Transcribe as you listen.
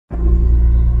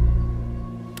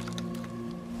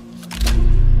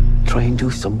Try and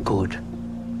do some good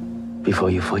before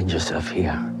you find yourself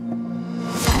here.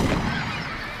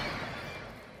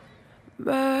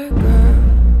 My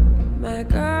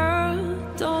girl,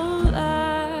 don't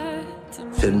lie to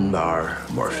me. Finbar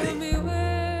Murphy.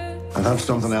 I'll have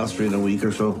something else for you in a week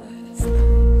or so.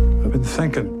 I've been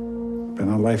thinking. Been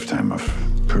a lifetime of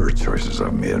poor choices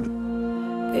I've made.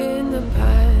 In the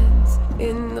pines,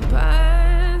 in the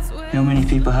pines. How many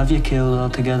people have you killed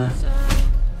altogether?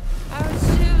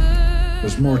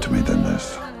 There's more to me than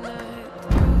this.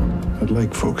 I'd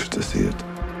like folks to see it.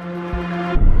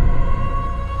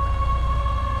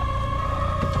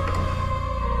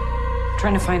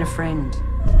 Trying to find a friend.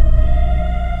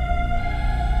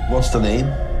 What's the name?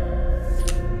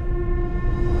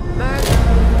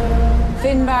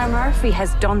 Finbar Murphy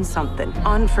has done something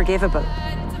unforgivable.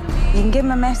 You can give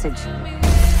him a message.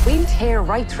 We'll tear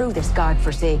right through this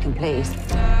godforsaken place.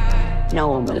 No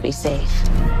one will be safe.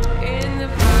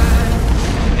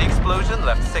 The explosion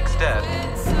left 6 dead.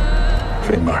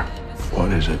 Finbar,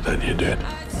 what is it that you did?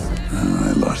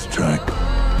 I lost track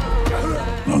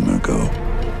long ago.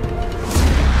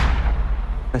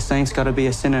 A saint's got to be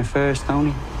a sinner first, don't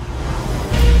he?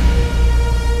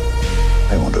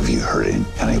 I won't have you hurting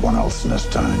anyone else in this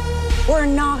town. We're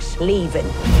not leaving.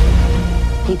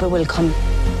 People will come.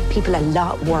 People a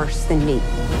lot worse than me.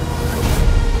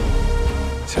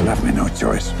 So left me no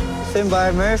choice.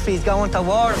 Finbar Murphy's going to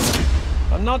war.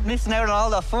 I'm not missing out on all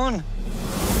the fun.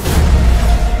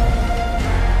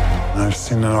 I've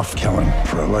seen enough killing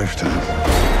for a lifetime.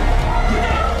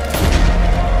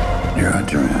 You're on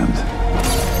your own.